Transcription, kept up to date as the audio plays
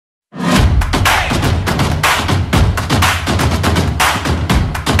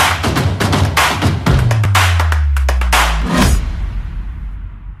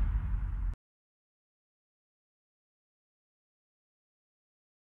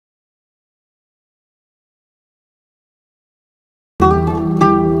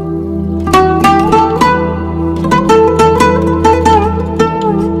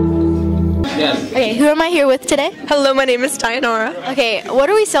am I here with today? Hello, my name is Dianora. Okay, what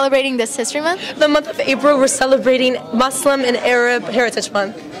are we celebrating this History Month? The month of April, we're celebrating Muslim and Arab Heritage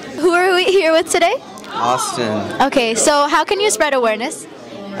Month. Who are we here with today? Austin. Okay, so how can you spread awareness?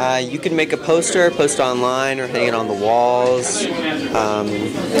 You can make a poster, post online, or hang it on the walls. You can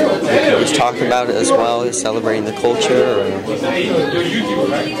just talk about it as well, just celebrating the culture, or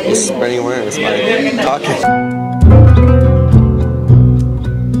just spreading awareness by talking.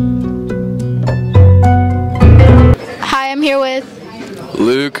 Hi, I'm here with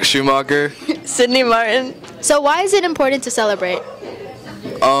Luke Schumacher. Sydney Martin. So why is it important to celebrate?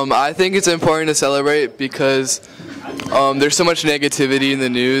 I think it's important to celebrate because there's so much negativity in the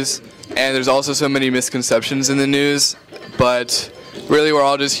news, and there's also so many misconceptions in the news, but really we're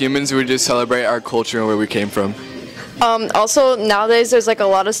all just humans. We just celebrate our culture and where we came from. Also, nowadays there's like a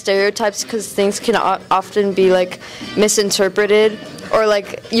lot of stereotypes because things can often be like misinterpreted, or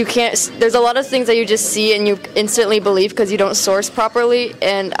like you can't, there's a lot of things that you just see and you instantly believe because you don't source properly,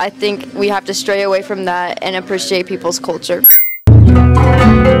 and I think we have to stray away from that and appreciate people's culture.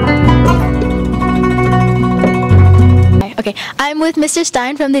 Okay, I'm with Mr.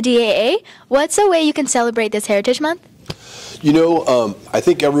 Stein from the DAA. What's a way you can celebrate this Heritage Month? You know, I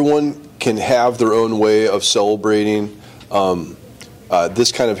think everyone can have their own way of celebrating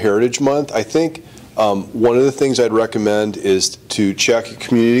this kind of Heritage Month. I think one of the things I'd recommend is to check a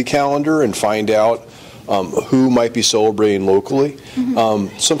community calendar and find out who might be celebrating locally.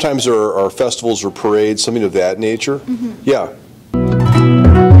 Mm-hmm. Sometimes there are festivals or parades, something of that nature. Mm-hmm. Yeah.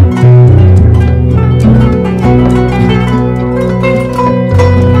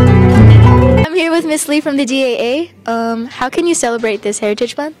 Miss Lee from the DAA. How can you celebrate this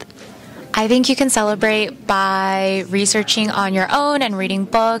Heritage Month? I think you can celebrate by researching on your own and reading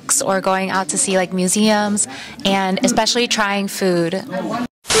books or going out to see like museums, and especially trying food.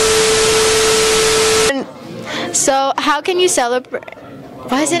 So how can you celebrate?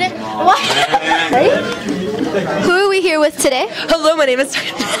 Why is it? What? Who are we here with today? Hello, my name is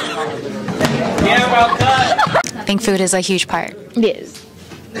Diana. I think food is a huge part. Yes.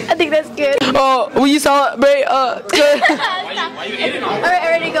 I think that's good. Oh, will you celebrate? Good. Alright,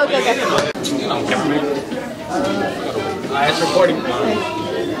 already go. It's recording.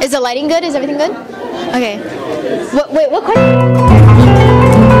 Is the lighting good? Is everything good? Okay. Wait, what question?